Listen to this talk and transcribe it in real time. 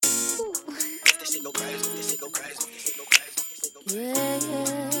Yeah,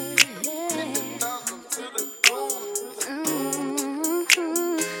 yeah, yeah.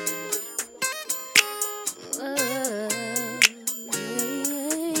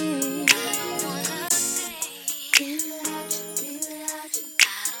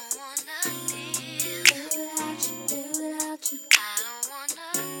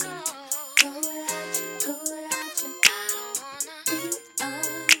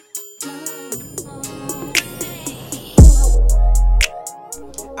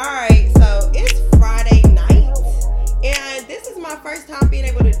 Alright, so it's Friday night, and this is my first time being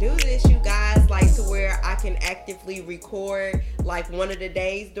able to do this, you guys, like to where I can actively record like one of the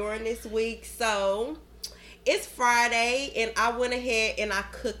days during this week. So it's Friday, and I went ahead and I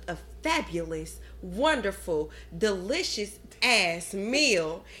cooked a fabulous, wonderful, delicious ass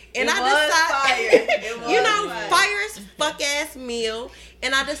meal. And It was fire as fuck ass meal.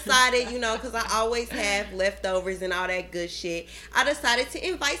 And I decided, because I always have leftovers and all that good shit, I decided to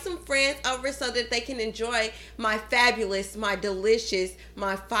invite some friends over so that they can enjoy my fabulous, my delicious,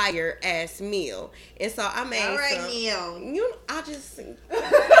 my fire ass meal. And so I made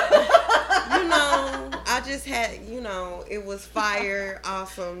I just had, it was fire,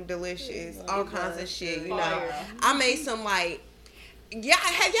 awesome, delicious, all kinds of shit, I made some have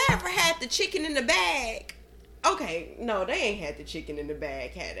y'all ever had the chicken in the bag? Okay, no, they ain't had the chicken in the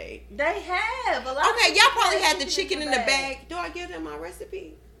bag, had they? They have. A lot okay, y'all probably had the chicken in the bag. Do I give them my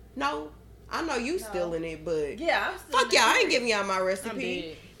recipe? No. I know you stealing it, but yeah, I'm fuck y'all, I ain't giving y'all my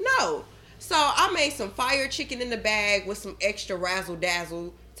recipe. No. So I made some fire chicken in the bag with some extra razzle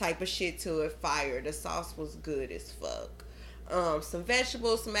dazzle type of shit to it. Fire. The sauce was good as fuck. Some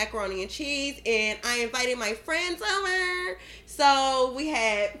vegetables, some macaroni and cheese, and I invited my friends over. So we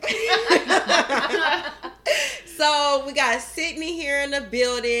had so we got Sydney here in the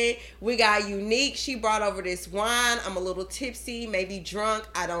building. We got Unique. She brought over this wine. I'm a little tipsy, maybe drunk,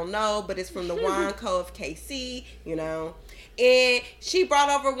 I don't know, but it's from the Wine Co. of KC, And she brought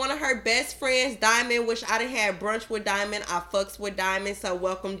over one of her best friends, Diamond, which I done had brunch with Diamond. I fucks with Diamond. So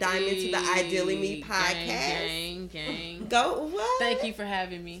welcome Diamond to the Ideally Me podcast. Gang. Go what? Thank you for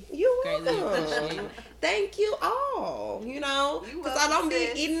having me. You're Greatly welcome. appreciate it. Thank you all. Because I don't be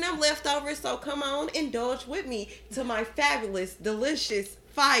eating them leftovers. So come on, indulge with me to my fabulous, delicious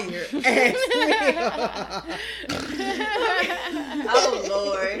fire ass meal. Oh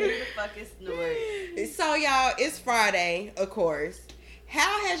Lord, who the fuck is snort? So y'all, it's Friday, of course.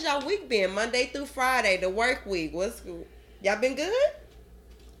 How has y'all week been? Monday through Friday, the work week. Y'all been good?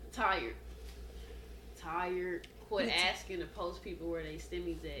 Tired. Quit asking to post people where they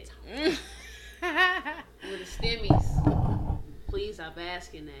stimmies at. With the stimmies. Please stop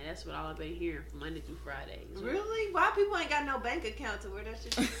asking that. That's what I've been hearing from Monday through Friday. Really? Why people ain't got no bank account to where that's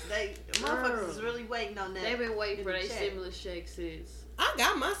just motherfuckers is really waiting on that? They've been waiting for their stimulus check since. I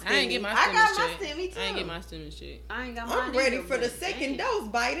got my stimmy. I ain't get my I got my check. stimmy too. I ain't get my stimmy check. I ain't got mine. I'm ready either, for the but second dang. dose,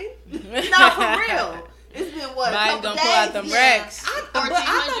 Biden. No, for real. It's been what? Biden A couple gonna days? pull out them racks. But I know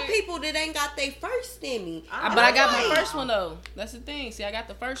 1400. people that ain't got their first stimmy. But I got my first one though. That's the thing. See, I got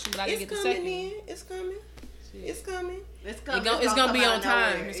the first one, but I didn't It's get the coming second. in. It's coming. Shit. It's coming. It's gonna be on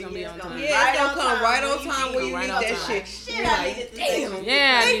time. It's gonna be on time. Yeah, it's gonna come right on time when you Right need on that time. shit. Shit, You're I like, needed this. damn.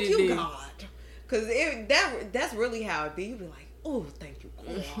 Yeah, I Thank needed you, this. God. Because that's really how it be. You be like, oh, thank you,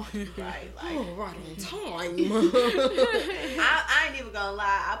 God. Oh, right on time. I ain't even gonna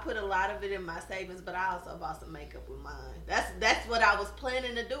lie. I put a lot of it in my savings, but I also bought some makeup with mine. That's what I was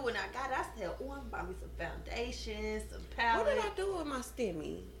planning to do when I got it. I said, oh, I'm gonna buy me some foundation, some palette. What did I do with my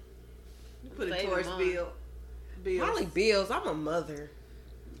stimmy? You put it Saving towards mine. bills. Probably bills. I'm a mother.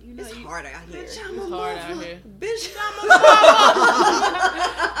 You know, It's hard out here. Bitch, I'm It's a hard mother. out here. Bitch,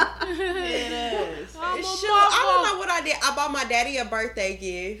 It is. I don't know what I did. I bought my daddy a birthday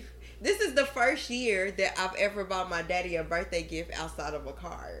gift. This is the first year that I've ever bought my daddy a birthday gift outside of a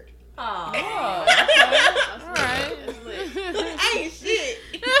card. Aw. Oh, all right. Ain't shit.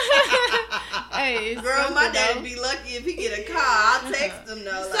 Hey, it's Girl, my something, daddy though. be lucky if he get a car. I'll text him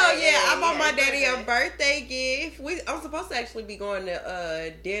though. So I bought my daddy a birthday gift. I'm supposed to actually be going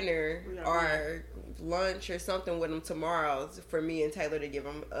to dinner or lunch or something with him tomorrow for me and Taylor to give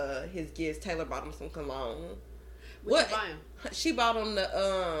him his gifts. Taylor bought him some cologne. What you buy him? She bought him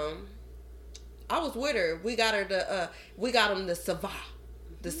the I was with her. We got her we got him the Sauvage.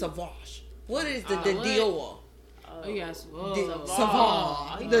 The Sauvage. What is the What? Dior? Oh, yes. Oh,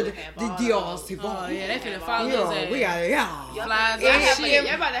 Savon. The Dior Savon. Oh, yeah, they finna follow his Yeah, ass. we got it. Yeah. Flies Yeah, out. she-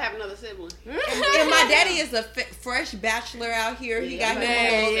 You're about to have another sibling. And my daddy is a fresh bachelor out here. He got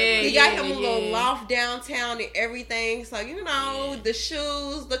him a little loft downtown and everything. So you know the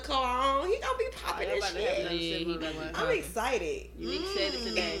shoes, the cologne. He gonna be popping Y'all this about to have shit. another sibling. I'm excited. Unique said it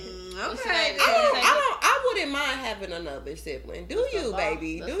today. Okay. I wouldn't mind having another sibling. Do you, Savon.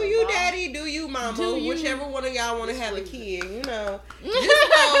 baby? The Do you, Savon. daddy? Do you, mama? Do you? Whichever one of y'all want to have a Just kid, you know.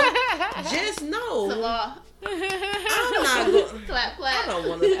 Just The know. law. I'm not going. Clap, clap. I don't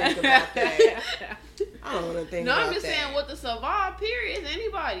want to think about that. I don't want to think No, about I'm just that. saying with the Savon period,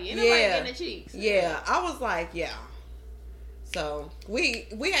 anybody Yeah. getting the cheeks. Yeah, I was like, yeah. So we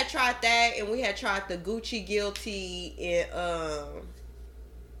had tried that, and we had tried the Gucci Guilty and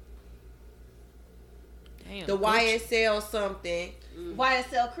Damn, the Gucci. YSL something.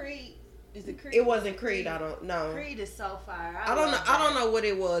 YSL Creed. Is it Creed? It wasn't Creed. I don't know. Creed is so fire. I don't know. love I don't that. know what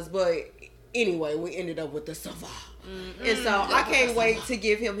it was, but anyway, we ended up with the Savon. Mm-hmm. And so I can't wait to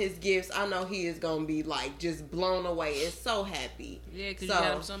give him his gifts. I know he is gonna be like just blown away and so happy. Yeah, because So, you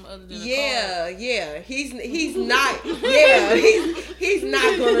got him something other than a Yeah. He's not. Yeah, he's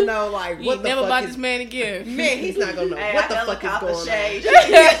not gonna know like car. what You the never fuck bought is. this man a gift. Man, he's not gonna know Hey, what I the gotta fuck look out is the going on. shade.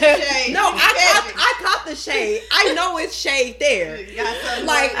 Shade. No, I caught the shade. I know it's shade there. You got something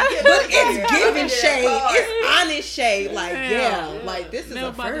Like, going on. but it's giving Yeah, shade. hard. It's honest shade. Like, Yeah. yeah, like this is Never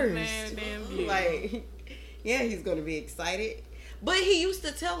a bought this first. man a damn gift. Like, yeah, he's gonna be excited. But he used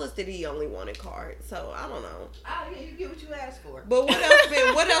to tell us that he only wanted cards, so I don't know. Oh, yeah, you get what you asked for. But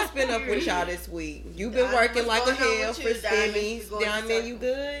what else been up with y'all this week? You've been Diamond, working like what's a going on hell with for you, Diamond? You Stimmies. going to Diamond, you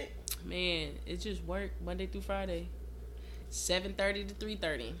circle? good? Man, it's just work Monday through Friday, 7:30 to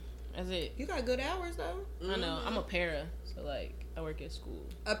 3:30. That's it. You got good hours though. I know. I'm a para, so like I work at school.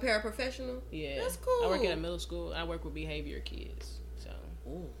 A paraprofessional. Yeah, That's cool. I work at a middle school. I work with behavior kids. So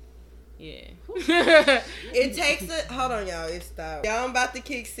Ooh. yeah. It takes a hold on, y'all. It stopped. Y'all, I'm about to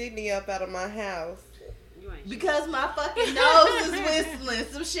kick Sydney up out of my house. You ain't Because my fucking nose is whistling.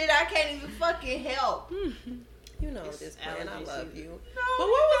 Some shit I can't even fucking help. You know It's this plan. I allergy love season. you. But what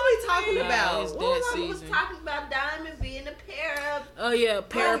was we talking Nah, about? it's What dead was I was season. talking about Diamond being a para. Oh yeah,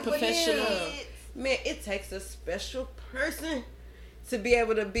 paraprofessional. kids. Man, it takes a special person to be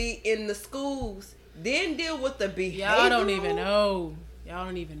able to be in the schools, then deal with the behavior. Y'all don't even know. Y'all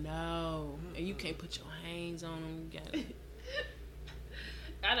don't even know, and you can't put your hands on them. You gotta.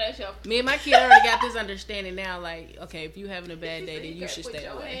 I know y'all. Me and my kid already got this understanding now. Like, okay, if you having a bad day, then you should Put stay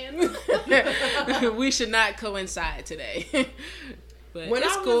your away. We should not coincide today. But When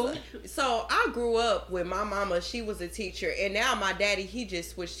it's I cool. was, so I grew up with my mama. She was a teacher, and now my daddy, he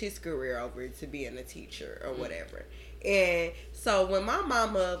just switched his career over to being a teacher or whatever. And so when my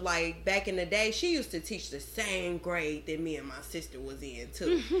mama, like back in the day, she used to teach the same grade that me and my sister was in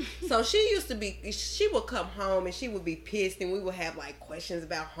too. So she would come home and she would be pissed, and we would have like questions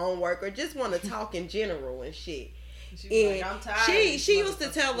about homework or just want to talk in general and shit. She's And like, I'm tired. she used to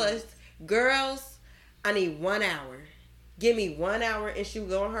tell us, girls, I need 1 hour. Give me 1 hour, and she would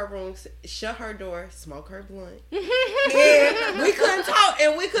go in her room, shut her door, smoke her blunt. And we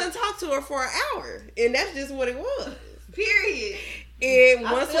couldn't talk to her for an hour. And that's just what it was. Period. And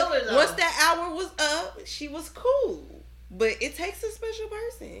I once feel her, though. once that hour was up, she was cool. But it takes a special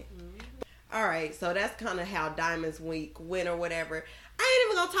person. All right, so that's kind of how Diamond's week went or whatever. I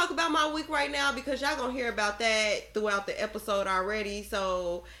ain't even gonna talk about my week right now because y'all gonna hear about that throughout the episode already.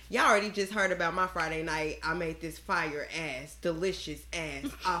 So y'all already just heard about my Friday night. I made this fire ass, delicious ass,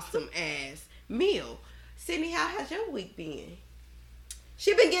 awesome ass meal. Sydney, how has your week been?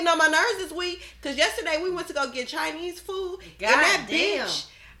 She been getting on my nerves this week because yesterday we went to go get Chinese food. God and that damn. bitch,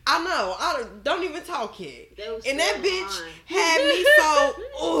 I know, I don't even talk yet. They was And that still bitch lying. had me so,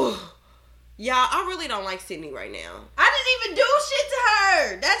 ugh. Y'all, I really don't like Sydney right now. I didn't even do shit to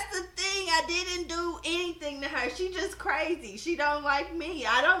her. That's the thing. I didn't do anything to her. She just crazy. She don't like me.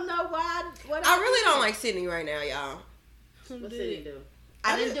 I don't know why. What I really don't like Sydney right now, y'all. What's it do?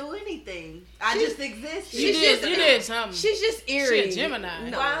 I didn't do anything. I She- just existed. You did something. She's just eerie. She a Gemini.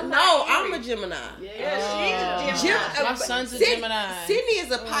 No, Why am no, I I'm eerie? a Gemini. Yeah, she's a Gemini. My son's a Syd- Gemini. Sydney is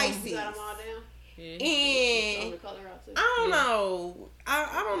a You Pisces. got them all down? Yeah. And Only color out too. I don't know.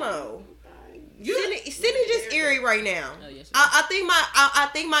 I don't know. Alright. Sydney just eerie right now. Oh, yes, I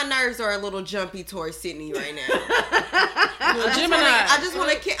think my nerves are a little jumpy towards Sydney right now. You're a Gemini. I just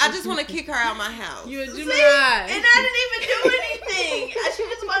want to kick her out my house. You're a Gemini. And I didn't even do anything. She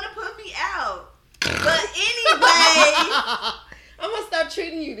just want to put me out. But anyway, I'm gonna stop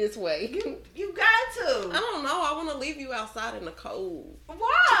treating you this way. you got I to. don't know. I want to leave you outside in the cold. Why?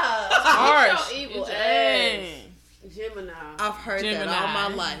 Harsh. Your evil Dang. Gemini. I've heard that Gemini. all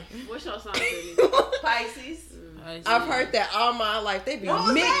my life. What's your sign, Brittany? Pisces. I've heard that all my life. They be What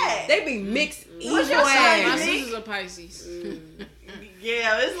was mixed. that? They be mixed What's evil your sign, My ass. Nick? sisters are Pisces.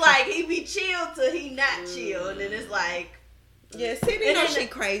 Yeah, it's like he be chill till he not chill, and then it's like, Yeah, Sydney And knows then she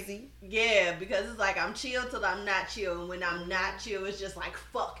crazy. yeah, because it's like I'm chill till I'm not chill, and when I'm not chill, it's just like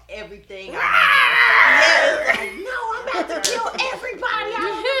fuck everything. Yeah, it's like no, I'm about to kill everybody.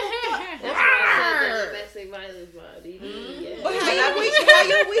 That's why I said that domestic violence body. Yeah. But how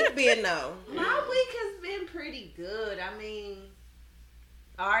your week been though? My week has been pretty good. I mean,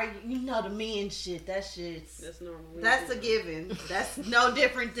 you know the men shit. That shit's That's normal. that's a given. That's no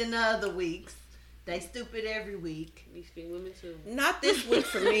different than the other weeks. They stupid every week. We speak women too. Not this week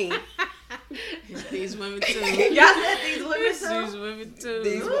for me. These women too. Y'all said these women These too. women too.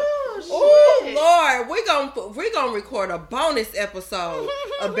 These Oh, shit. Lord, we gonna record a bonus episode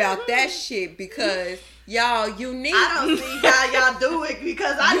about that shit because y'all unique. I don't see how y'all do it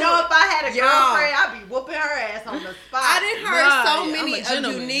because I know if I had a Y'all. girlfriend, I'd be whooping her ass on the spot. I didn't heard Nah, so I'm a many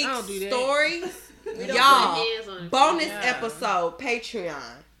gentleman. unique I don't do that. stories. We don't put Y'all, hands on it. bonus Yeah. episode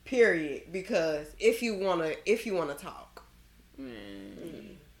Patreon. Period. Because if you wanna talk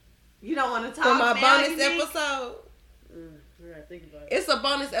You don't want to talk for my now, bonus you mean? episode, We gotta think about it. it's a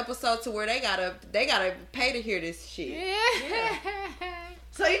bonus episode to where they gotta pay to hear this shit. Yeah.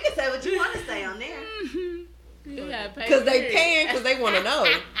 So you can say what you want to say on there. Cause they paying because they want to know.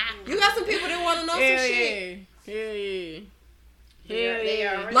 You got some people that want to know Hell some shit. yeah. Hell yeah. They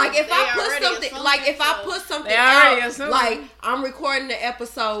already- Like if they I put already something, assuming, like if I so- put something They already out, assuming. like I'm recording the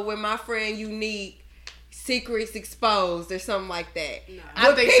episode with my friend Unique, Secrets Exposed or something like that. No. I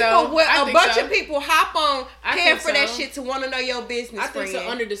But think people, so. with I a think bunch so. of people hop on I paying think for that so. shit to want to know your business, I think friend. so.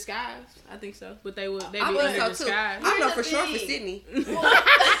 Under disguise. I think so. But they be I under think so too. disguise. I know Here's for the sure for thing. Sydney.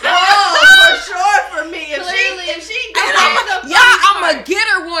 Oh, for sure for me. Clearly. If she And I'ma get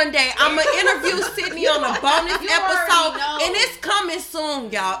her one day. I'ma interview Sydney on a bonus You episode, already know. and it's coming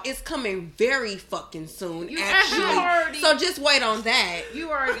soon, y'all. It's coming very fucking soon, You actually. already- So just wait on that. You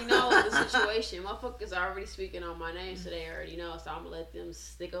already know the situation. Motherfuckers are already speaking on my name, so they already know. So I'm gonna let them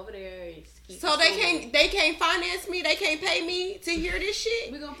stick over there and keep So they assuming. can't finance me. They can't pay me to hear this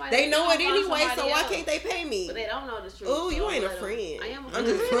shit. We gonna find They out. know We it gonna find anyway. So somebody why else. can't they pay me? But they don't know the truth. Ooh, you so ain't a let 'em. friend. I am a I'm friend.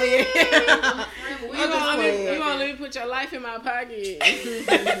 just playing. I'm a friend. You We I'm just gonna playing. let me put your life in my pocket. Shit,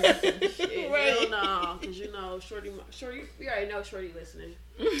 Right. hell no, because you know, Shorty, we already know Shorty listening.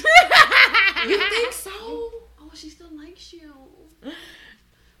 You think so? Oh, she still likes you.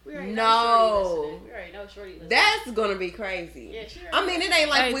 We already No. know Shorty listening. We already know Shorty listening. That's gonna be crazy. Yeah, she I mean, it ain't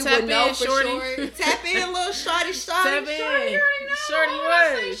like Hey, we tap would know in, for shorty. sure. Tap in, little shorty, Tap shorty. in. Shorty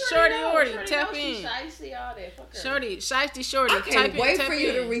what? Shorty Orty. Tap in. I see all that. Fuck her. Shorty. Shiesty Shorty. I Type can't in, wait tap for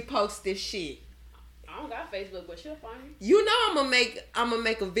you to in. repost this shit. I don't got Facebook, but she'll find me. You know I'm gonna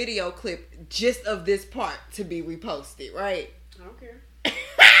make a video clip just of this part to be reposted, right? I don't care.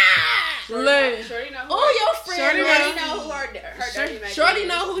 Look. Shorty know who. Oh, your friend. Shorty Shorty, Shorty know who her dirty Mac Shorty is.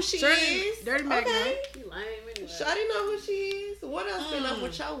 know who she Shorty- is. Dirty Mac, okay. She lame anyway. Shorty know who she is. What else been up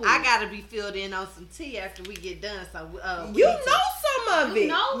with your week? I gotta be filled in on some tea after we get done. So You know some of You it.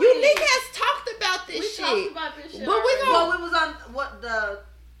 know Unique it. has talked about We this talked shit. about this shit. But we already. gon- Well, it was on what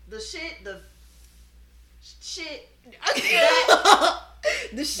the shit. The shit.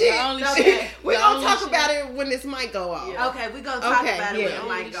 The only Okay. shit. We're The gonna only talk shit. about it when this mic go off. Yeah. Okay, we're gonna talk Okay, about it yeah. when it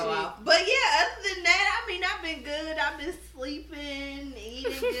might go Shit. off. But yeah, other than that, I mean, I've been good. I've been sleeping,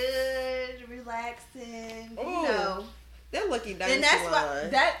 eating good, relaxing. Ooh. You know, That Lucky Dynasty and that's line. why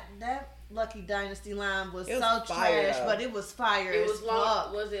that Lucky Dynasty line was It so was fire, trash, though. but it was fire It as was long.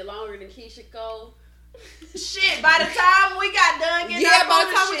 fuck. Was it longer than Keisha Cole? Shit, by the time we got done getting Yeah, up by on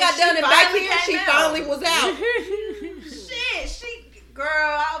the the time we shit, got she done and back finally here, she came out. finally was out. Shit,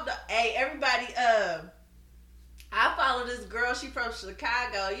 hey, everybody, I follow this girl, she from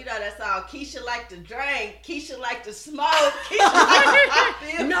Chicago, you know that song, Keisha like to drink, Keisha like to smoke, Keisha like to pop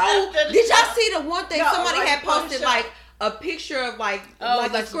pills No, after the did y'all show. see the one thing No, somebody right had before the posted show. like a picture of like Oh,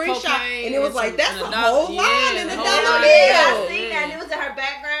 like a like some screenshot, cocaine and it was and like some- that's and a a whole dollar- line yeah, in the the whole dollar line. Yeah, I bill. seen that, and it was in her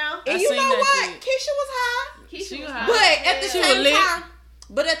background. And I you seen know that what? shit. Keisha was high. Keisha was was high. hot. But at the She was same lit.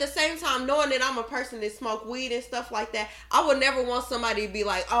 time, knowing that I'm a person that smoke weed and stuff like that, I would never want somebody to be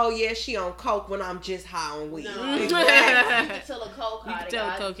like, "Oh yeah, she on coke" when I'm just high on weed. No, Exactly. you can tell a coke You how can they tell a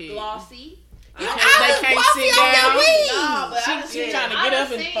got cokehead. glossy. You They know, I was can't glossy sit on that down. weed. No, but I done She seen- trying to I get done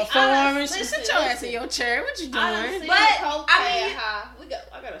up and seen- perform I done- and shit. listen, Sit your ass listen. in your chair. What you I done doing? seen But, a coke I pad mean- high.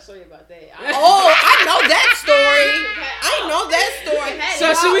 I got a story about that. Oh, I know that story. I know that story.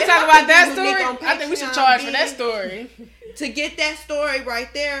 So should we If talk I about could that do story? Nick on I think we should Patreon, charge for bitch, that story. to get that story right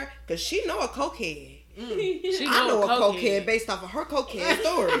there, cause she know a cokehead. She I know a cokehead. cokehead based off of her cokehead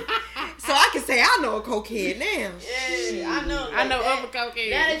story. So I can say I know a cokehead now. Yeah, I know. I know that. other cokehead.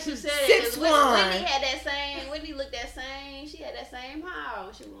 Now that you said Six it, 'cause one. Whitney had that same. Whitney looked that same. She had that same how.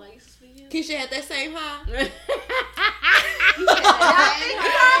 She was like, "This is for you." Keisha had that same high.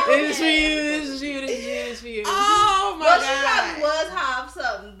 This is for you. This is for you. This is for you. Oh my Well, she god. probably was high off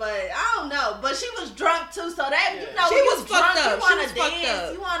something, but I don't know. But she was drunk too, so that you know She when was you fucked drunk, up. you She wanna was fucked dance,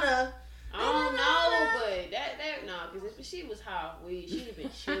 up. you wanna. I don't know, but that no, because if she was high off weed, she'd have been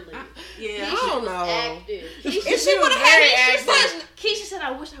chilling. Yeah. I don't know. Active. If she would have had it, Keisha said,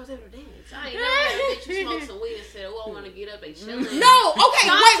 "I wish I was able to dance." I ain't never had a bitch who smoked some weed and said, "Oh, I want to get up and chilling." No, okay,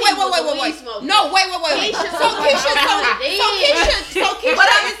 Shanti wait. was a weed smoker. No, wait. Keisha So was Keisha, a But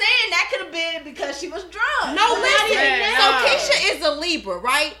I'm saying that could have been because she was drunk. No, listen. Yeah, So no. Keisha is a Libra,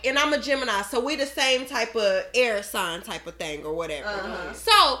 right? And I'm a Gemini, so we the same type of air sign type of thing or whatever. Uh-huh.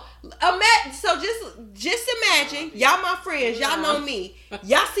 So just imagine, y'all my friends, y'all know me.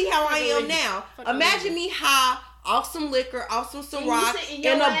 Y'all see how I am now. Imagine me high off some liquor, off some Ciroc, sitting-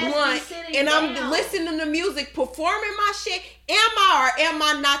 your and a ass be blunt, sitting and I'm down. listening to music, performing my shit. Am I or am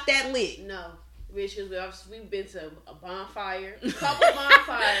I not that lit? No. Bitch, because we've been to a bonfire, a couple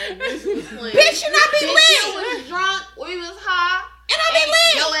bonfires. Music was playing. Bitch, you not be Bitch, lit. you was drunk. We was high. And I be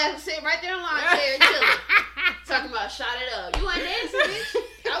lit. Your ass was sitting right there in line chair chilling. Talking about shot it up. You ain't dancing, bitch.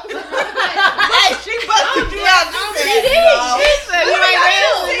 I was in Hey, she busted you out. I'm She dead said, ass. no. said you ain't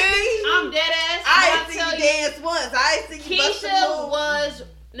dancing, I'm dead ass. I When ain't seen tell you dance once. I ain't seen you bust the Keisha move. was.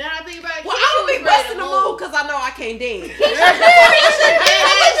 Now I think about it. Well, Keisha I don't be was ready busting to the move because I know I can't dance. Keisha dead ass So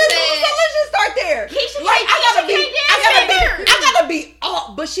said. let's just start there. Keisha Like I gotta can't be, dance I gotta either. be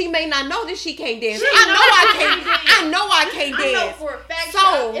up, but she may not know that she can't dance. She I know knows I she can't. can't I know I can't I know dance. for a fact.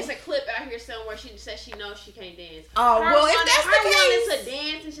 So- It's a clip out here somewhere. She said she knows she can't dance. Oh, well, if that's the wanting case- to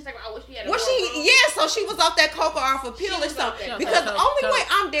dance, and she's like, I wish we had a Well, so she was off that cocoa off a pill or was off something. that Because the only way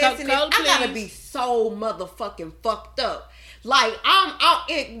I'm dancing is I Coke, gotta please. be so motherfucking fucked up. Like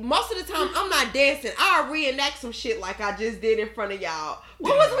most of the time I'm not dancing. I'll reenact some shit like I just did in front of y'all.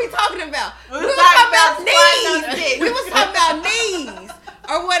 What was we talking about? We was talking about squatting on knees. sticks. We was talking about knees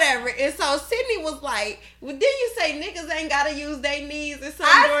or whatever. And so Sydney was like, "Well, didn't you say niggas ain't gotta use their knees or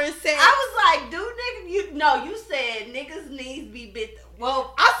something during sex?" I was like, dude, nigga, you said niggas' knees be bit.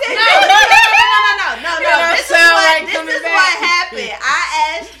 Well, I said, no. Yeah, This is sound what like coming what back. happened.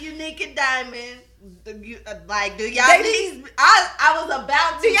 I asked Unique and Diamond, do y'all They knees? I was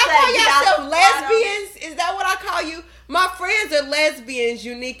about to Do y'all say, call do y'all yourself squat on- lesbians? Is that what I call you? My friends are lesbians,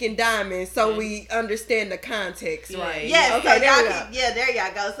 Unique and Diamond, so we understand the context, right? Yes, Okay, so there we y'all go. there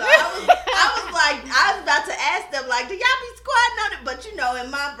y'all go. So I was about to ask them, like, do y'all be squatting on it? But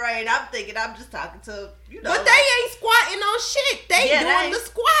in my brain, I'm thinking I'm just talking to, But they ain't squatting on shit. They Yeah, doing they- the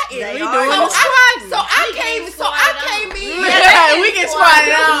squatting. they So are doing the I came in. We can squat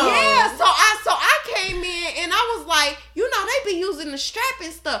it on. Yeah, so I came in and I was like, they be using the strap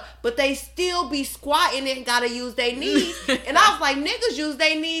and stuff, but they still be squatting and gotta use their knees. And I was like, niggas use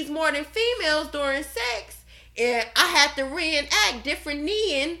their knees more than females during sex. And I had to reenact different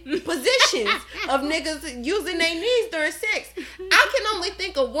kneeing positions of niggas using their knees during sex. I can only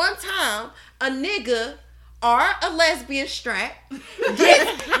think of one time a nigga or a lesbian strap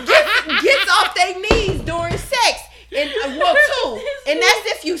gets off their knees during sex. And two, and that's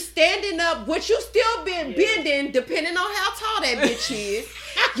if you standing up, which you still been bending, depending on how tall that bitch is.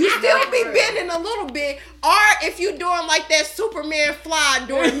 You still be bending a little bit, or if you doing like that Superman fly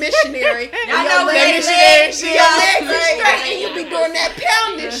during missionary, and I your know legs that your legs are straight, and you be doing that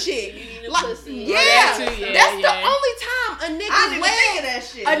pounding shit. Like, Yeah, that's yeah. the only time a I didn't nigga's even think of legs, that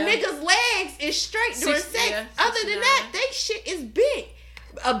shit. a nigga's legs is straight during sex. Yeah, Other than 69. that, they shit is bent.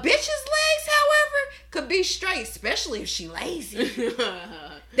 A bitch's legs, however, could be straight, especially if she lazy.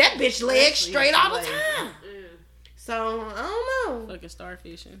 That bitch legs straight all the time. So I don't know, Fucking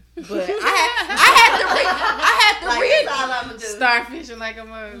starfishing. but I had to Like, read. that's all I'm gonna do. Starfishing like a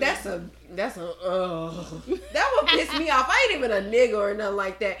mother. That's a that would piss me off. I ain't even a nigga or nothing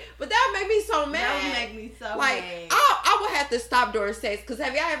like that, but that would make me so mad. That would make me so Like mad. I would have to stop during sex. Cause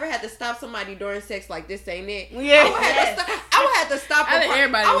have y'all ever had to stop somebody during sex? Like, this ain't it. Yeah. I would have to stop. I think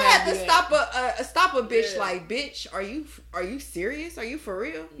everybody I would would have have to to do stop a bitch. Yeah. Like, bitch, are you serious? Are you for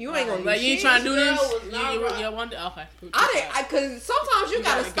real? You ain't gonna do Like, you ain't shit. trying to do Girl this? was not right. You want to? Okay. Cause sometimes you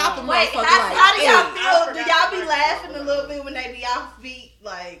gotta gotta stop go. a Wait, motherfucker. how do y'all Like, feel? Do I y'all be forgot laughing about a little bit when they be off beat?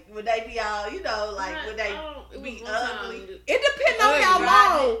 Like, when they be all, like, when they be ugly? it depends on how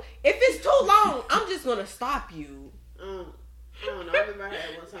long. If it's too long, I'm just gonna stop you. I don't know. I remember I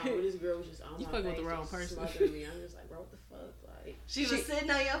had one time where this girl was just on You my fucking with face, the wrong just person. smothering me. I'm just like, bro, what the fuck? Like, Like, She was sitting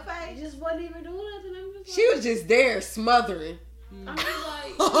on your I face. just wasn't even doing nothing. I'm just She like, was just there smothering. I'm just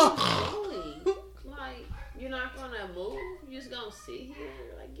like, what are you doing? Like, you're not gonna move. You're just gonna sit here.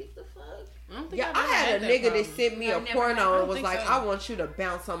 Like, get the fuck. I don't think Yeah, I've I ever had a that nigga problem. that sent me a I've never porno had- and was think like, so. I want you to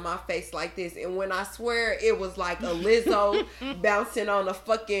bounce on my face like this. And when I swear it was like a Lizzo bouncing on a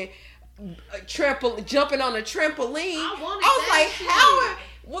fucking trampoline, jumping on a trampoline. I wanted was that like, shit.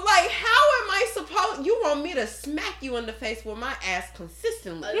 how am I supposed? You want me to smack you in the face with my ass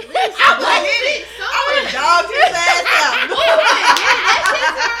consistently? At least I'm like, it I would have dogged his ass out.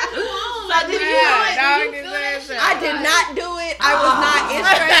 So did you do it? dog Did you his feel that ass shit? out. I did not do it. I was not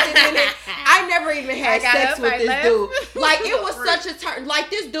interested in it. I never even had I got sex up, with I this left. dude. Like, it was such a turn. Like,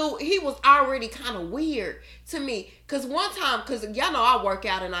 this dude, he was already kind of weird to me. Because one time, because y'all know I work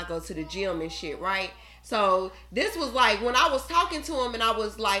out and I go to the gym and shit, right? So this was like when I was talking to him and I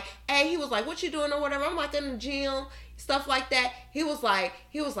was like, hey, he was like, what you doing or whatever. I'm like, in the gym, stuff like that. He was like,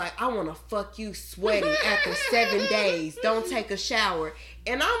 I want to fuck you sweaty after 7 days. Don't take a shower.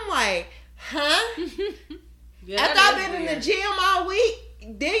 And I'm like, huh? Yeah, After that I've is been in the weird. gym all week,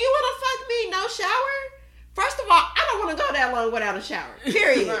 then you want to fuck me? No shower? First of all, I don't want to go that long without a shower.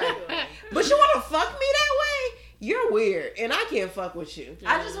 Period. But you want to fuck me that way? You're weird, and I can't fuck with you.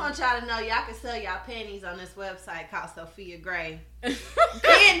 I just want y'all to know y'all can sell y'all panties on this website called Sophia Gray.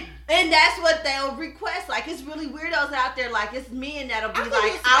 and that's what they'll request. Like, it's really weirdos out there. Like, it's men that'll be think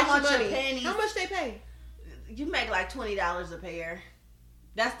like, it's I extra want your money. panties. How much they pay? You make like $20 a pair.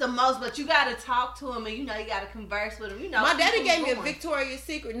 That's the most, but you gotta talk to him and you gotta converse with him. My daddy people gave me a going. Victoria's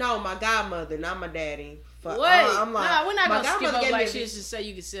Secret. No, my godmother, not my daddy. Fuck. Wait, I'm like, nah, we're not my gonna skip godmother over gave like me a shit to say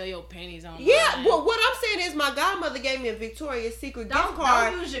you can sell your panties on. Yeah, well, what I'm saying is my godmother gave me a Victoria's Secret gift Don't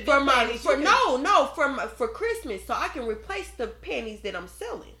card use your for good my panties. for You can- for Christmas, so I can replace the panties that I'm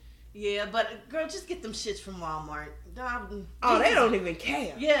selling. Yeah, but girl, just get them shits from Walmart. Oh, These they is- don't even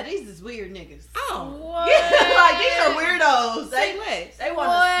care. Yeah, these is weird niggas. Oh, What? Yeah, like these are weirdos. say They less. they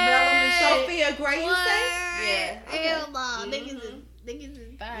want to smell them and shit. Sophia Gray, you say? Yeah. Hell no. Mhm. Niggas is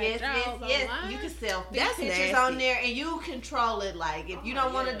buying Yes, draws yes. online. You can sell That's pictures nasty. on there, and you control it. Like, if you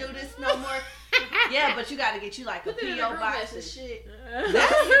don't want to do this no more, yeah, but you got to get you like a Put it in a PO group box and message. shit.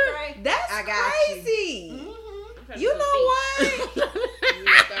 That's, that's I got you. crazy. Mm-hmm. You know what?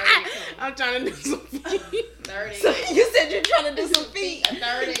 I'm trying to do some feet. So you said you're trying to do some feet. So wait,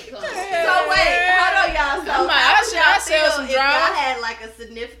 hold on, y'all. So I'm like, how I would should- y'all I sell feel some if y'all drawers. had like a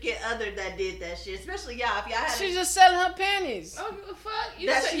significant other that did that shit, especially y'all. If y'all had, She's just selling her panties. Oh, give a fuck. You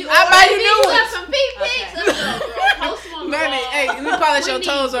That's said you. you I buy you you new got ones. some feet pics. Okay. Let's go, girl. Post them on the Manny, wall. hey, let me polish your We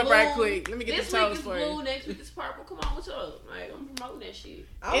toes need up right blue. quick. Let me get This the toes week is for blue, you. next week is purple. Come on, what's up? Like, I'm promoting that shit.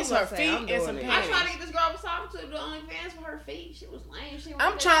 I was It's gonna her say, I'm feet and doing some it. I pants. tried to get this girl I was talking to do OnlyFans for her feet. She was lame. She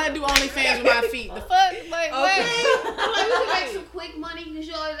I'm trying to do OnlyFans with my feet. The fuck? Like, what? I'm like, we can make some quick money because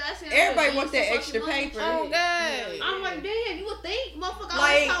you always asking. Everybody wants that extra paper. Oh, God. I'm like, damn, you would think, motherfucker, Like,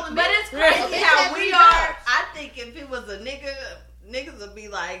 always calling me. but it's Right. crazy It's how that we $3. are. I think if it was a nigga, niggas would be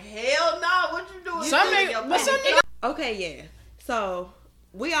like, hell no, what you doing? Some selling niggas- your but some panties? Okay, yeah. So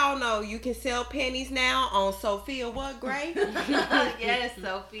we all know you can sell panties now on Sophia what Gray? Yes,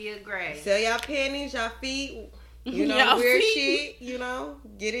 Sophia Gray. Sell y'all panties, y'all feet. You know, Y'all weird feet. shit. You know,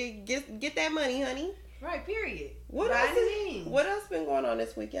 get that money, honey. Right, period. What By else? any means. What else been going on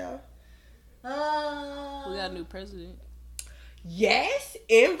this week, y'all? We got a new president. Yes,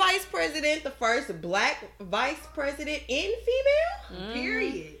 and vice president, the first black vice president and female.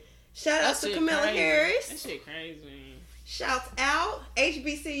 Period. Shout out to Kamala That Harris. shit crazy. Shouts out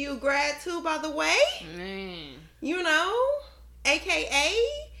HBCU grad too, by the way. Man. You know, AKA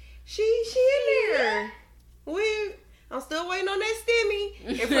she in there. I'm still waiting on that stimmy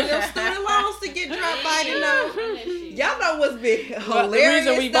and for them student loans to get dropped by the know. Y'all know what's been But the reason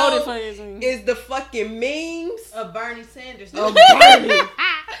hilarious we voted though for is the fucking memes Of Bernie Sanders. of Bernie.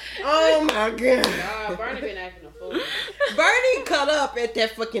 Oh my god. God, Bernie been acting a fool. Bernie cut up at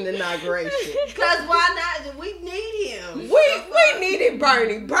that fucking inauguration. Because why not? We need him. We needed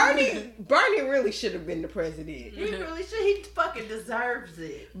Bernie. Bernie really should have been the president. He really should. He fucking deserves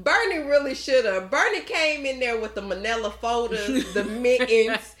it. Bernie really should have. Bernie came in there with the manila folders, the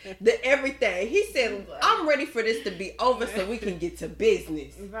mittens, the everything. He said, I'm ready for this to be over so we can get to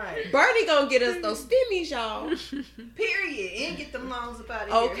business. Right. Bernie gonna get us those stimmies, y'all. Period. And get them loans up out of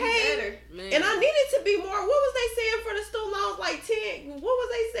here. Okay. He better. Man. And I needed to be more. What was they saying for the student loans? Like 10. What was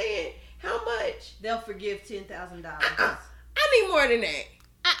they saying? How much? They'll forgive $10,000. I need more than that.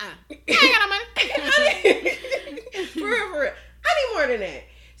 I ain't got no money. For real. I need more than that.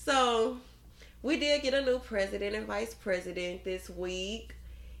 So we did get a new president and vice president this week.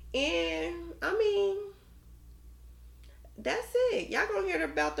 And I mean, that's it. Y'all gonna hear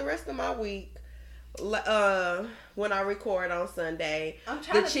about the rest of my week. When I record on Sunday, I'm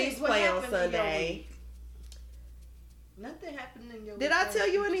trying the to Chiefs think what play on happened in your Sunday. week. Nothing happened in your Did week. I tell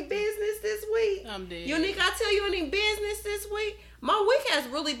you any business this week? I'm dead. Unique, I tell you any business this week? My week has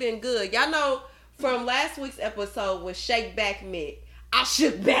really been good. Y'all know from last week's episode with Shake Back Mick, I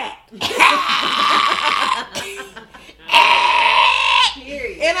shook back.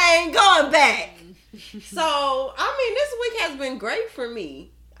 Period. And I ain't going back. So, I mean, this week has been great for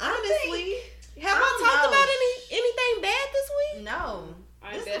me. Honestly. Have I don't talked know. about anything bad this week? No.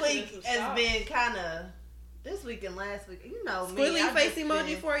 I This invested in week some has stocks. been kind of. This week and last week, you know me. Squilly I've face just emoji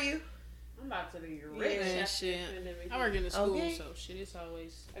been- for you. I'm about to be rich. Man, after shit. spending everything. I work in the school, Okay. so shit, it's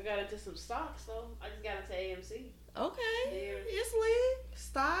always. I got into some stocks though. I just got into AMC. Okay. Yeah. It's lit.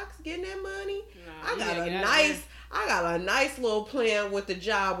 Stocks, getting that money. Nah, I you got gotta a get out nice little plan with the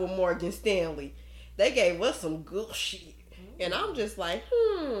job with Morgan Stanley. They gave us some good shit. And I'm just like,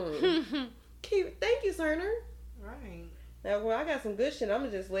 there. Thank you, Cerner. Right. Now, well, I got some good shit. I'm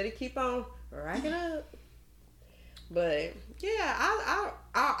gonna just let it keep on racking up. But yeah,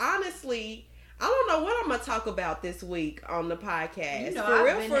 I honestly, I don't know what I'm gonna talk about this week on the podcast. You know, for I've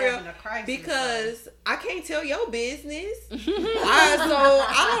real, been for real. having a crisis. Because I can't tell your business.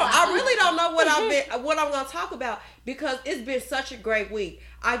 I really don't know what I'm gonna talk about because it's been such a great week.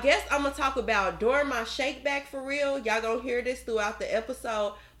 I guess I'm gonna talk about during my shake back for real. Y'all gonna hear this throughout the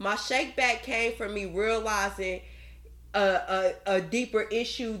episode. My shake back came from me realizing a deeper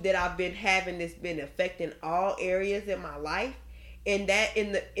issue that I've been having that's been affecting all areas in my life. And that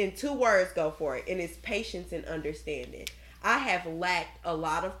in 2 words go for it. And it's patience and understanding. I have lacked a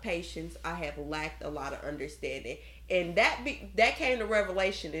lot of patience. I have lacked a lot of understanding. And that came to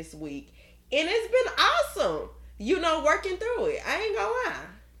revelation this week. And it's been awesome. Working through it. I ain't gonna lie.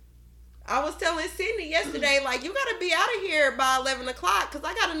 I was telling Sydney yesterday, like, you gotta be out of here by 11 o'clock because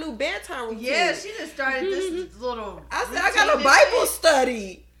I got a new bedtime routine. Yeah, she just started this little. I said, I got a routine Bible and shit.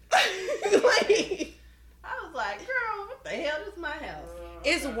 study. Like, I was like, girl, what the hell is my house?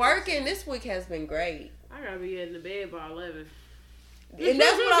 it's working. This week has been great. I gotta be in the bed by 11. And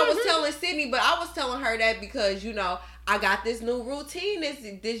that's what I was telling Sydney, but I was telling her that because, I got this new routine.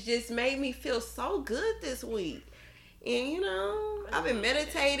 This just made me feel so good this week. And, I've been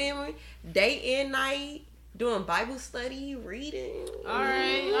meditating day and night, doing Bible study, reading. All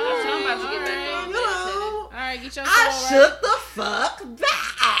right. So I'm about to get back on You meditating. know, All right, get your soul I right. shook the fuck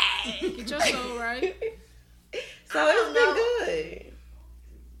back. Get your soul right. So I it's don't been know. good.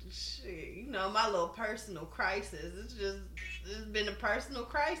 Shit, my little personal crisis. It's been a personal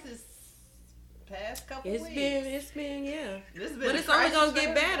crisis past couple It's weeks. been, yeah. This has been But a it's only crisis gonna for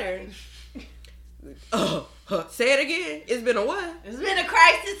get better. everybody. Say it again. It's been a what? It's been a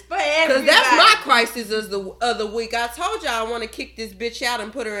crisis for everybody. Because that's my crisis of the week. I told y'all I want to kick this bitch out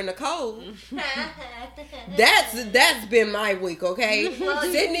and put her in the cold. That's been my week, okay? Well,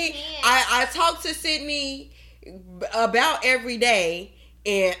 you Sydney, can't. I talked to Sydney about every day,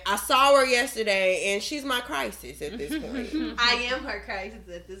 and I saw her yesterday, and she's my crisis at this point. I am her crisis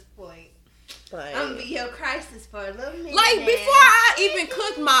at this point. Like, I'm gonna be your crisis for a little minute. Like, now. before I even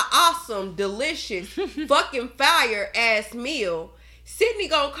cooked my awesome, delicious, fucking fire ass meal, Sydney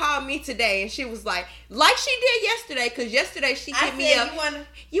gonna call me today, and she was like she did yesterday, because yesterday she I hit me said, up. you wanna?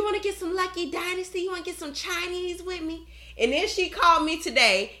 You want to get some Lucky Dynasty? You want to get some Chinese with me? And then she called me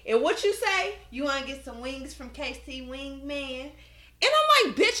today, and what you say? You wanna get some wings from KC Wing Man? And I'm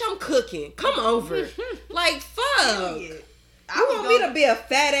like, bitch, I'm cooking. Come over. Like, fuck. Period. You want me to be a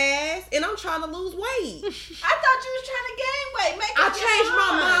fat ass, and I'm trying to lose weight. I thought you was trying to gain weight. Make I up your changed my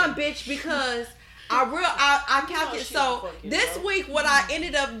mind. mind, bitch, because I calculated. she So don't fucking this know. week, what I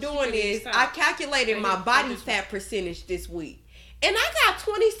ended up doing didn't is stop. I calculated They my didn't body focus. fat percentage this week, and I got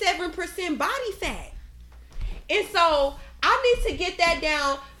 27% body fat. And so I need to get that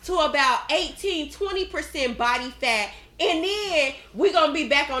down to about 18-20% body fat, and then we're gonna be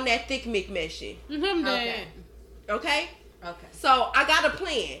back on that thick McMeshing. I'm dead. Okay. Okay. Okay. So I got a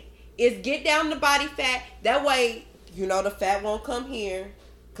plan. Is get down the body fat. That way, the fat won't come here,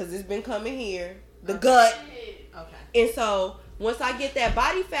 because it's been coming here. The gut. Okay. And so once I get that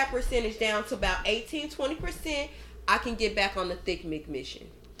body fat percentage down to about 18-20%, I can get back on the thick McMission.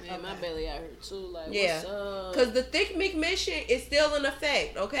 Man, my Okay. belly out here too. Like, Yeah. what's up? Because the thick McMission is still in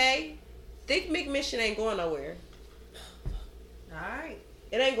effect, okay? Thick McMission ain't going nowhere. All right.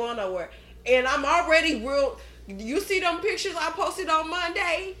 It ain't going nowhere. And I'm already real. You see them pictures I posted on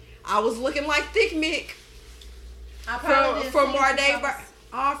Monday? I was looking like Thick Mick I probably didn't from see Marday. some-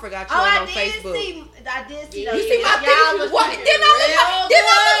 Oh, I forgot you Oh, on I did Facebook. see. I did see. You those You see my videos. thick? Y'all was What? looking Didn't I look like? real Didn't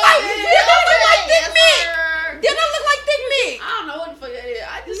I look like? good. Didn't I look like Thick Yes, Mick? sir. Didn't I look like Thick shit. I don't know what the fuck that is.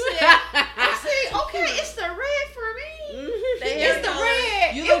 I just said, okay, it's the red for me. It's the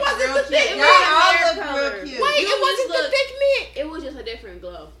red. You It look wasn't real the cute. thick It Y'all mint. was all hair look color. real cute. Wait, You it wasn't just the look- thick mint. It was just a different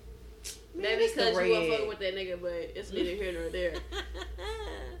glow. Maybe it's the because you red. weren't fucking with that nigga, but it's neither here nor there.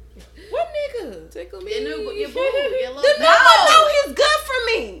 What nigga? Tickle Your me. new, your boo, your little The boo. nigga know he's good for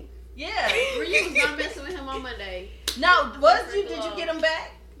me. Yeah. Where you was not messing with him on Monday. No, did you get him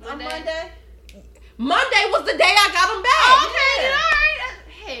back on Monday? Monday? Monday was the day I got him back. Okay, then all right.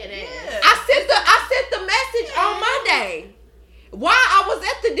 Head ass. Yeah. I sent the message on Monday while I was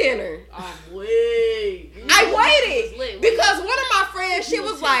at the dinner. Wait. I Was waited lit. because one of my friends, she You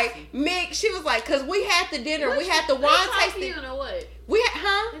was was like, tipsy. Mick, she was like, cause we had the dinner, we had the They wine talk to tasting. you or what? We had,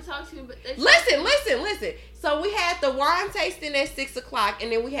 huh? They talk to you, but they Listen. So we had the wine tasting at 6:00,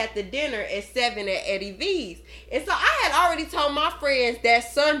 and then we had the dinner at 7 at Eddie V's. And so I had already told my friends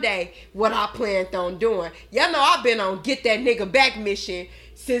that Sunday what I planned on doing. Y'all know I've been on get that nigga back mission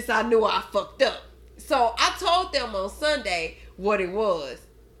since I knew I fucked up. So I told them on Sunday what it was.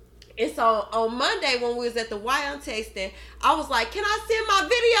 And so on Monday when we was at the wine tasting, I was like, can I send my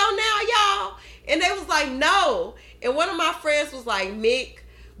video now, y'all? And they was like, no. And one of my friends was like, Mick,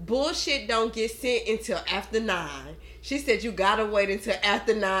 bullshit don't get sent until after 9. She said, you gotta wait until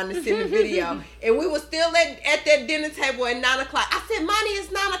after 9 to send the video. And we were still at that dinner table at 9 o'clock. I said, Monty,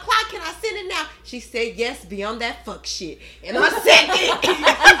 it's 9 o'clock. Can I send it now? She said, yes, be on that fuck shit. And I sent it.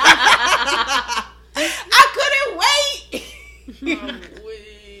 I couldn't wait.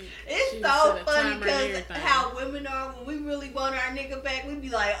 It's She so set a funny timer and because everything. how women are when we really want our nigga back, we be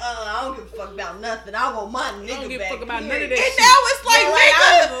like, I don't give a fuck about nothing. I want my nigga back. don't give a fuck about none of period. that And now it's like, Yeah, like, I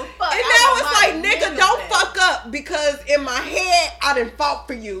nigga. don't give a fuck. And I now want it's my like, nigga, nigga don't back. fuck up because in my head, I done fought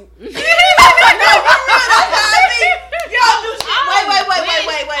for you.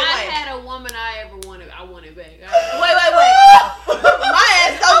 I had a woman I ever wanted. I wanted back. Wait. My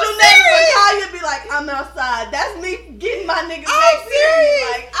ass don't do nothing but call you and be like, I'm outside. That's me getting my nigga I'm back.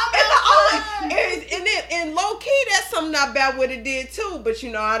 serious. Like, I'm And the outside. only, and then and low key, that's something not bad what it did too. But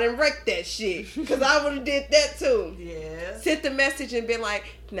you know, I didn't wreck that shit because I would have did that too. Yeah. Sent the message and been like,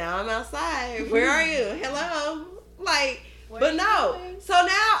 now I'm outside. Where are you? Hello. Like, but no. So now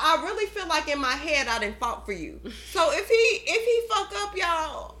I really feel like in my head I done fought for you. So if he fuck up,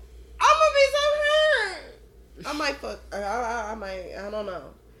 y'all, I'm gonna be so hurt. I might fuck. I might. I don't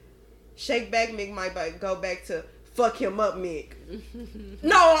know. Shake back, Mick might go back to fuck him up, Mick.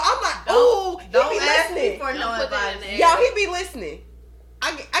 No, I'm like, ooh, he Don't be ask me listening. for no Don't put that in advice. there. Y'all, he be listening.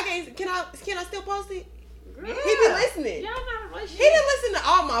 I can't. Can I still post it? Girl, He be listening. Y'all not a He relationship. didn't listen to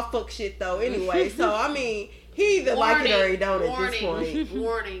all my fuck shit though. Anyway, so I mean, he either like it or he don't at this point.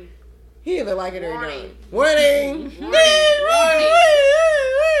 Warning. He either like it or he Warning. don't. Warning.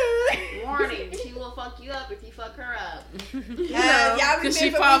 Warning. She will fuck you up if you fuck her up. Y'all Cause she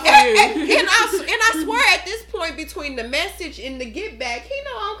remember fought we- for you. And I swear at this point between the message and the get back, he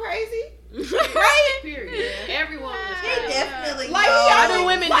know I'm crazy. Right? Period. Everyone was He crazy. definitely Like knows. Why do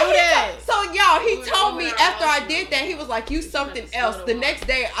women do that? So y'all, he Women told me are after I emotional. did that, he was like, "You something have to else." slow The them next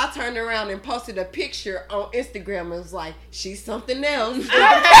day, I turned around and posted a picture on Instagram and was like, "She's something else."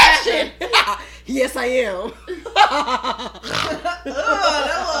 Yes, I am. That little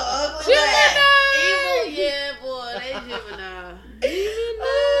ugly ass. Evil, yeah, boy. They Gemini.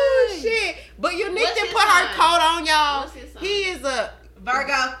 Oh shit! But you need What's to his put her sign? coat on, y'all. What's his sign? He is a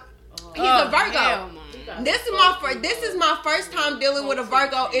Virgo. he's a Virgo. Hell no. This is my first time dealing with a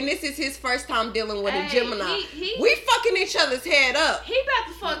Virgo, and this is his first time dealing with a Hey, Gemini. he- We fucking each other's head up. He about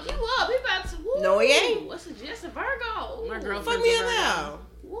to fuck you up. He about to. Woo. No, he ain't. What's a just a Virgo? My Ooh. girlfriend- Fuck me up Virgo. now.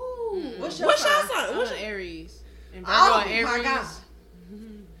 Woo. What's your What's your sign? sign? I'm What's an your... Aries. And Virgo Oh and my Aries. God.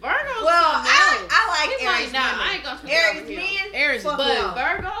 Virgo's Well, something I else. like He might Aries not. women. I ain't gonna switch Aries over here. men. Aries, fuck But no.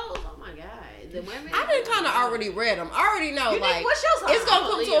 Virgos, oh my god, the women. I done kind of already read them. I already know, You like, think, what's your sign? it's gonna I'm a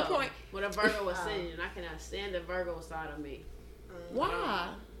come to Leo. a point. With a Virgo ascendant, I cannot stand the Virgo side of me. Why? I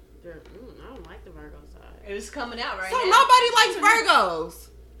don't like the Virgo side. It's coming out right So now. nobody likes Virgos.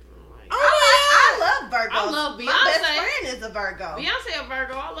 I don't like Oh, I love Virgos. I love My best Beyonce. friend is a Virgo. Beyonce a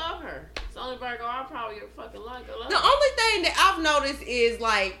Virgo. I love her. It's the only Virgo I probably fucking like. I love the her. only thing that I've noticed is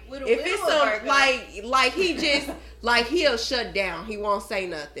like With a if will it's of some Virgo. like he just like he'll shut down. He won't say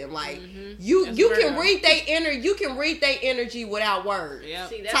nothing. Like Mhm. you That's you can Virgo. read they you can read their energy without words. Yep.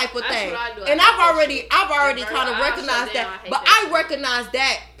 See, that's, Type of that's thing. What I do. And I hate that shit. I've already Virgo, kind of I'll shut recognized down. that. I hate But that I shit. recognized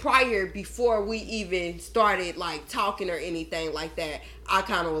that prior before we even started like talking or anything like that. I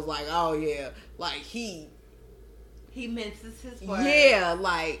kind of was like, oh yeah, like he minces his words. yeah,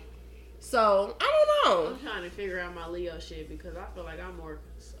 like so I don't know. I'm trying to figure out my Leo shit because I feel like I'm more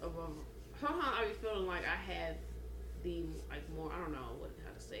of a. Sometimes I be feeling like I have the like more. I don't know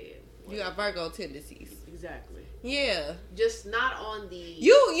how to say it. You got Virgo tendencies. Exactly. Yeah. Just not on the.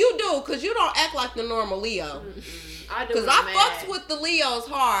 You do, because you don't act like the normal Leo. I do. Because I fucks with the Leos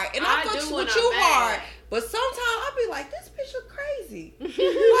hard. And I fucks with you hard. But sometimes I be like, this bitch look crazy. Like,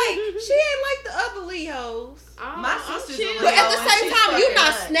 she ain't like the other Leos. My sister's a Leo. But at the and same she's time, you fucking not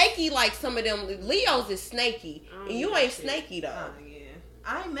nuts. snaky like some of them. Leos is snaky. And you ain't shit. snaky, though. Oh, yeah.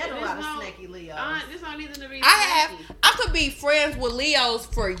 I ain't met a lot of snaky Leos. This don't need to be. I could be friends with Leos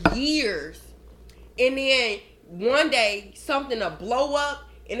for years. And then one day, something will blow up.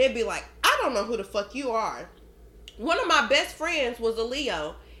 And it'd be like, I don't know who the fuck you are. One of my best friends was a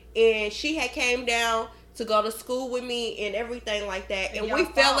Leo. And she had came down to go to school with me and everything like that. And we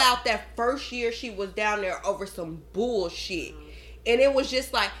fell out that first year she was down there over some bullshit. And it was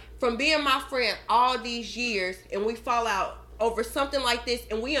just like, from being my friend all these years, and we fall out over something like this,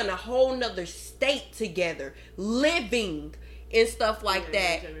 and we in a whole nother state together, living and stuff like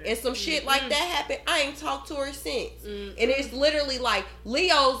that. And some shit like that happened. I ain't talked to her since. And it's literally like,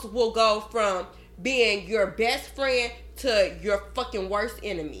 Leos will go from being your best friend to your fucking worst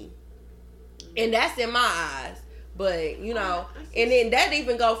enemy. And that's in my eyes. But, you know, and then that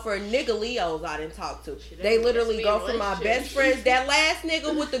even go for nigga Leos I didn't talk to. They literally go from my best friends. That last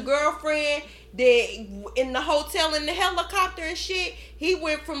nigga with the girlfriend that in the hotel in the helicopter and shit, he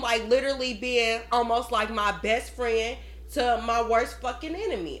went from like literally being almost like my best friend to my worst fucking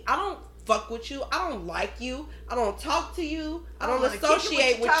enemy. I don't fuck with you. I don't like you. I don't talk to you. I don't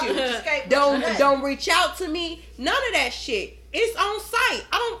associate with you. Don't reach out to me. None of that shit. It's on site.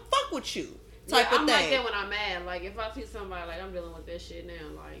 I don't fuck with you. Type of I'm thing. like that when I'm mad. Like if I see somebody, like I'm dealing with that shit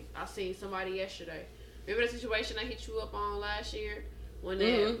now. Like I seen somebody yesterday. Remember the situation I hit you up on last year when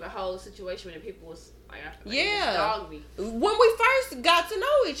the whole situation when the people was like, dog me. When we first got to know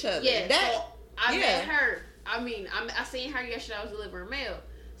each other. Yeah. That, so I met her. I seen her yesterday. I was delivering mail.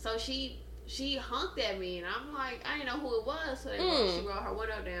 So she hunked at me, and I'm like, I didn't know who it was. So she rolled her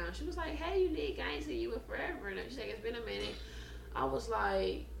window down. She was like, "Hey, Unique, I ain't seen you in forever." And she's like, "It's been a minute." I was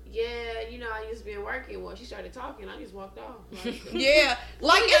like, yeah, you know, I used to be working. Well, she started talking. I just walked off. Like, yeah,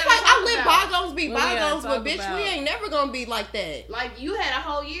 like it's like I let bygones be bygones, but bitch, about? we ain't never gonna be like that. Like you had a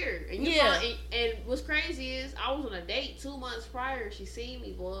whole year, and you Yeah. and what's crazy is I was on a date 2 months prior. She seen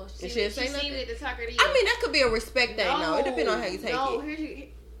me, boy. She And she seen me at the Taqueria. I mean, that could be a respect thing, though. It depends on how you take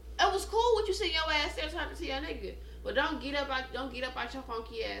it. It was cool what you sitting your ass there talking to your nigga, but don't get up out your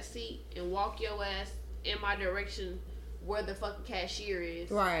funky ass seat and walk your ass in my direction where the fucking cashier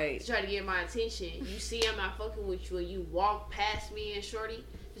is. Right. To try to get my attention. You see I'm not fucking with you and you walk past me and shorty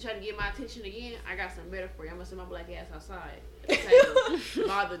to try to get my attention again. I got something better for you. I'm gonna send my black ass outside.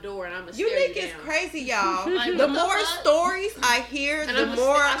 By the door and I'm gonna stare you Unique down. is crazy, y'all. Like, the what the more fuck? stories I hear, And the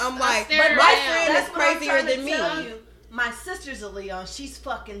more I'm like, stare but her my down. friend is That's what I'm crazier trying to than me. tell you. My sister's a Leo, and she's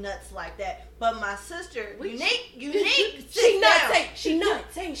fucking nuts like that. But my sister, unique, She nuts. down. She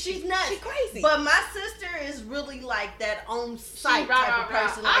nuts. She's nuts. She crazy. But my sister is really like that on site type of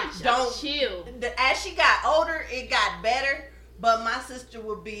person. Like, I'm chill. As she got older, it got better. But my sister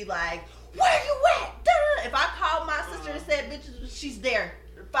would be like, "Where you at?" Da-da. If I called my sister and said, "Bitch, she's there."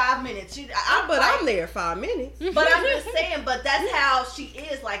 5 minutes. I'm there 5 minutes. But I'm just saying. But that's how she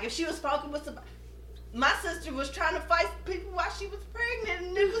is. Like if she was spoken with somebody. My sister was trying to fight people while she was pregnant,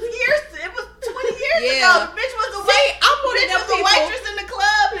 and it was 20 years ago. The bitch was a waitress in the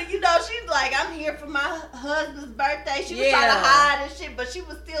club, and you know, she's like, I'm here for my husband's birthday. She was trying to hide and shit, but she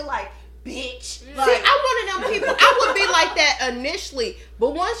was still like, bitch. Like, See, I'm one of them people. I would be like that initially, but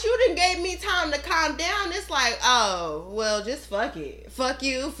once you done gave me time to calm down, it's like, oh, well, just fuck it. Fuck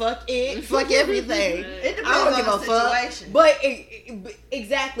you, fuck it, fuck everything. it depends I don't on give the a situation. fuck. But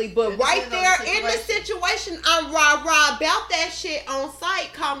exactly. But It right depends on there the in the situation, I'm rah about that shit on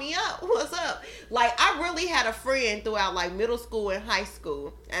site. Call me up. What's up? Like I really had a friend throughout like middle school and high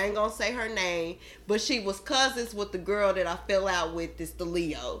school. I ain't gonna say her name, but she was cousins with the girl that I fell out with. This the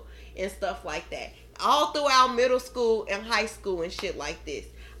Leo and stuff like that. All throughout middle school and high school and shit like this.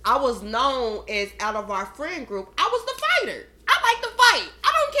 I was known as, out of our friend group, I was the fighter. I like to fight.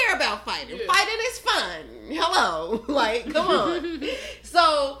 I don't care about fighting. Yeah. Fighting is fun. Hello. Like, come on.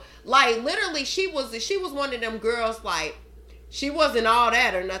 So, like, literally, she was one of them girls, like, she wasn't all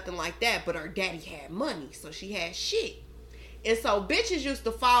that or nothing like that, but her daddy had money, so she had shit. And so, bitches used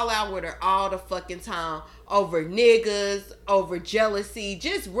to fall out with her all the fucking time over niggas, over jealousy,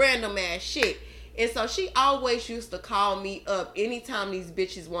 just random ass shit. And so, she always used to call me up anytime these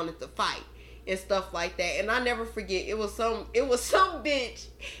bitches wanted to fight. And stuff like that. And I never forget, it was some bitch.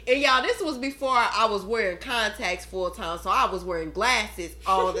 And y'all, this was before I was wearing contacts full time, so I was wearing glasses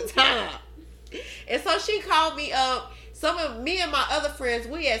all the time. And so she called me up. Me and my other friends,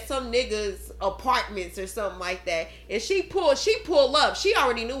 we at some niggas' apartments or something like that. And she pulled up. She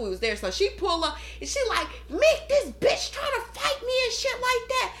already knew we was there. So she pulled up and she like, Mick, this bitch trying to fight me and shit like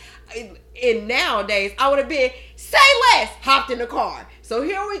that. And nowadays, I would have been, say less, hopped in the car. So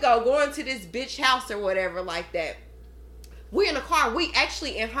here we go, going to this bitch house or whatever like that. We in the car. We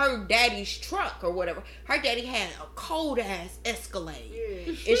actually in her daddy's truck or whatever. Her daddy had a cold ass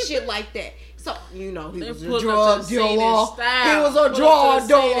Escalade and shit like that. So you know he was a drug dealer. He was a drug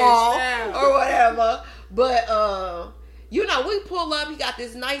dealer or whatever. But you know, we pull up. He got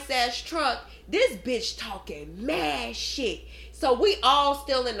this nice ass truck. This bitch talking mad shit. So we all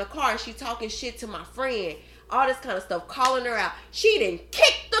still in the car. She talking shit to my friend. All this kind of stuff, calling her out. She didn't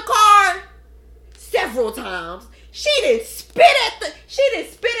kick the car several times. She didn't spit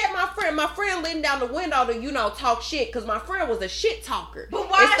at my friend. My friend leaning down the window to, you know, talk shit because my friend was a shit talker. But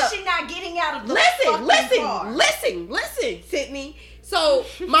why is she not getting out of the car? Listen, Sydney. So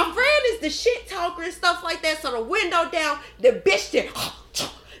my friend is the shit talker and stuff like that. So the window down, the bitch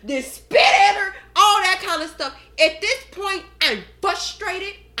did spit at her, all that kind of stuff. At this point, I'm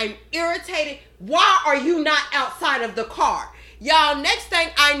frustrated. I'm irritated. Why are you not outside of the car? Y'all, next thing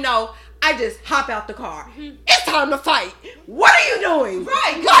I know, I just hop out the car. It's time to fight. What are you doing?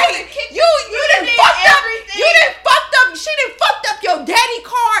 Right. Like, you done fucked up. You done fucked up. She done fucked up your daddy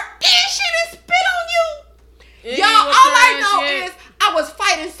car and she done spit on you. Y'all, all I know is I was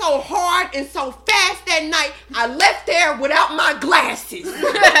fighting so hard and so fast that night, I left there without my glasses.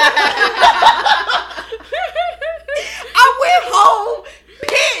 I went home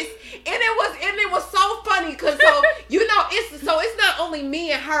pissed. And it was so funny because you know it's not only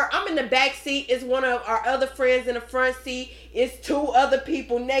me and her. I'm in the back seat. It's one of our other friends in the front seat. It's two other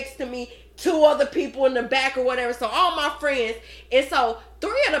people next to me. Two other people in the back or whatever. So all my friends. And so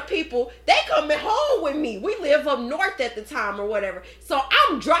 3 of the people, they coming home with me. We live up north at the time or whatever. So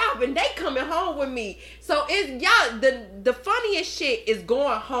I'm driving. They coming home with me. So it's y'all. The funniest shit is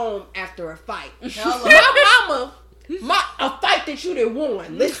going home after a fight. My mama. A fight that you didn't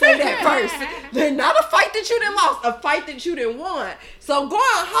won. Let's say that first. Not a fight that you didn't lost. A fight that you didn't won. So going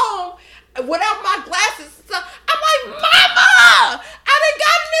home without my glasses, so I'm like, Mama, I done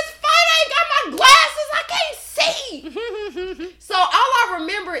got in this fight. I ain't got my glasses. I can't see. So all I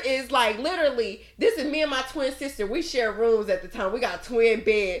remember is like literally, this is me and my twin sister. We share rooms at the time. We got twin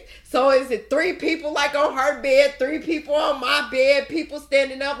beds. So is it 3 people like on her bed, 3 people on my bed, people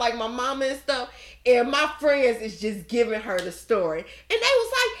standing up like my mama and stuff. And my friends is just giving her the story. And they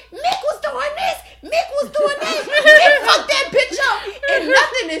was like, Mick was doing this. Mick was doing that. Mick fucked that bitch up. And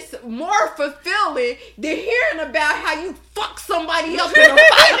nothing is more fulfilling than hearing about how you fuck somebody up in a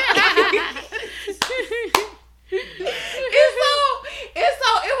fight. And so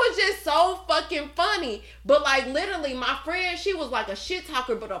it was just so fucking funny. But like literally my friend, she was like a shit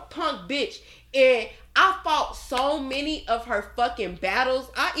talker but a punk bitch. And I fought so many of her fucking battles.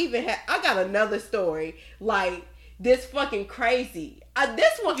 I got another story like this fucking crazy.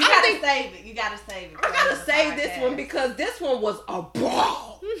 This one you gotta save it. You gotta save it. I gotta save this one because this one was a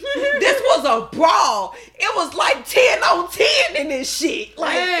brawl. This was a brawl. It was like 10 on 10 in this shit.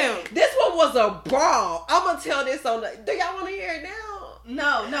 Like this one was a brawl. I'm gonna tell this on the. Do y'all want to hear it now?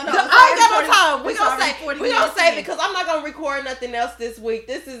 No. I ain't got no time. We're gonna save it because I'm not gonna record nothing else this week.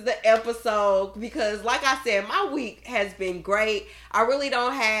 This is the episode because like I said, my week has been great. I really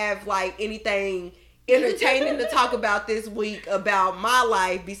don't have like anything entertaining to talk about this week about my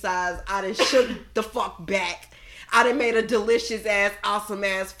life besides I done shook the fuck back. I done made a delicious ass, awesome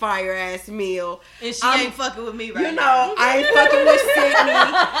ass, fire ass meal. And she ain't fucking with me right now. You know, I ain't fucking with Sydney.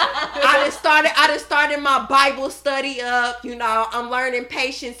 I done started my Bible study up. You know, I'm learning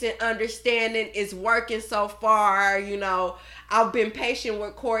patience and understanding. It's working so far. You know, I've been patient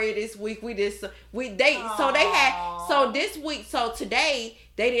with Corey this week. So today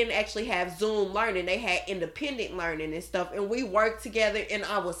they didn't actually have Zoom learning. They had independent learning and stuff. And we worked together and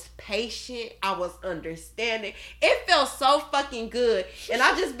I was patient. I was understanding. It felt so fucking good. And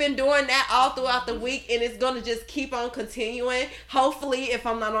I just been doing that all throughout the week. And it's going to just keep on continuing. Hopefully, if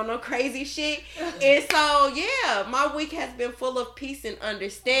I'm not on no crazy shit. And so, yeah, my week has been full of peace and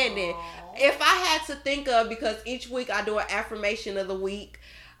understanding. If I had to think of, because each week I do an affirmation of the week,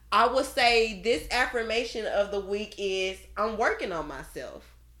 I would say this affirmation of the week is I'm working on myself.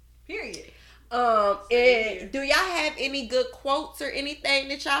 Period. And do y'all have any good quotes or anything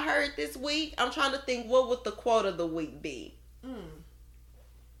that y'all heard this week? I'm trying to think, what would the quote of the week be?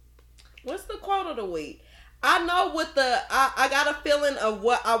 What's the quote of the week? I know what I got a feeling of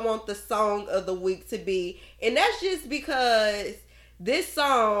what I want the song of the week to be. And that's just because this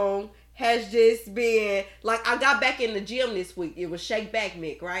song has just been like, I got back in the gym this week. It was Shake Back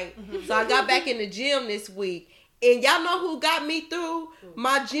Mick, right? So I got back in the gym this week. And y'all know who got me through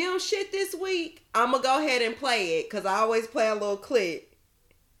my gym shit this week? I'm going to go ahead and play it because I always play a little clip.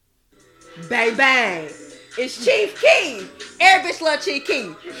 Bang, bang. It's Chief Keef. Every bitch love Chief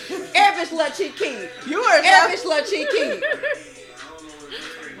Keef. Every bitch love Chief Keef. You heard Every that? bitch love Chief Keef.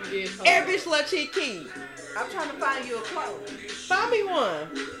 Every bitch love Chief Keef. I'm trying to find you a quote. Find me one.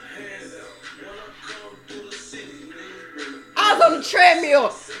 I was on the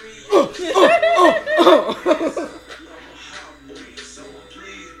treadmill.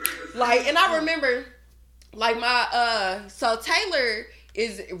 Like, and I remember, like, my, so Taylor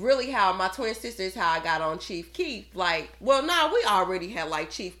is really how my twin sister is how I got on Chief Keef. Like, well, nah, we already had, like,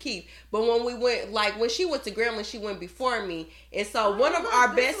 Chief Keef. But when we went, like, when she went to Grambling, she went before me. And so one of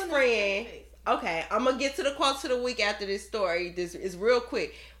our best friends, okay, I'm going to get to the quotes of the week after this story. This is real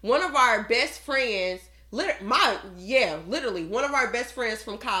quick. One of our best friends, literally, one of our best friends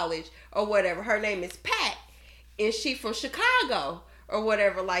from college or whatever, her name is Pat. And she from Chicago or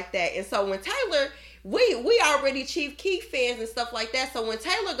whatever like that. And so when Taylor, we already Chief Keef fans and stuff like that. So when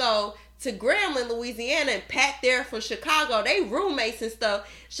Taylor go to Grambling, Louisiana, and Pat there from Chicago, they roommates and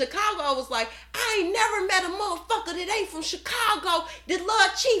stuff. Chicago was like, I ain't never met a motherfucker that ain't from Chicago that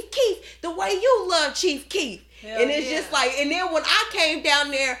love Chief Keef the way you love Chief Keef. Hell and it's yeah. just like, and then when I came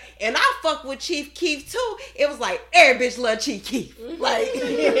down there and I fuck with Chief Keef too, it was like, every bitch love Chief Keef. Like,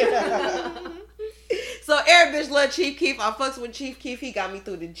 so every bitch love Chief Keef. I fucks with Chief Keef. He got me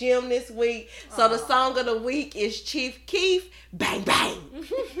through the gym this week. So the song of the week is Chief Keef, Bang Bang.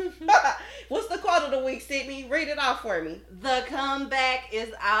 What's the quote of the week, Sydney? Read it off for me. The comeback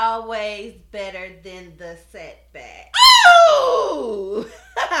is always better than the setback. Oh!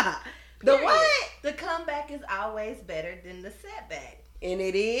 The Period. what? The comeback is always better than the setback. And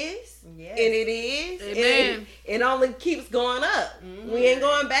it is. Yes. And it is. Amen. And it only keeps going up. We ain't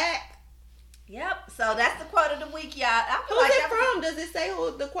going back. Yep. So that's the quote of the week, y'all. I feel Who's like it from? Does it say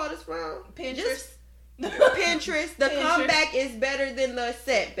who the quote is from? Pinterest. Pinterest. The comeback is better than the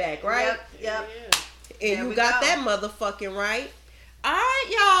setback, right? Yep. And There you we got go. that motherfucking right. All right,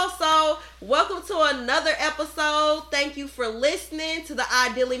 y'all. So, welcome to another episode. Thank you for listening to the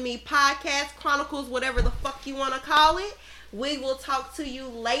Ideally Me Podcast, Chronicles, whatever the fuck you want to call it. We will talk to you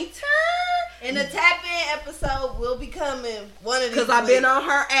later. And the tap in episode will be coming one of these Because I've been weeks. on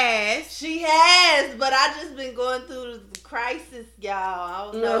her ass. She has, but I just been going through the crisis, y'all.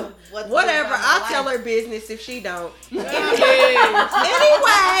 I don't know what's Whatever. going on in I'll my tell life. her business if she don't. Yes.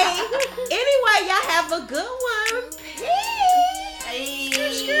 Anyway, y'all have a good one. Peace.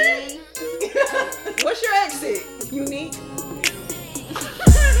 Hey. What's your exit? Unique.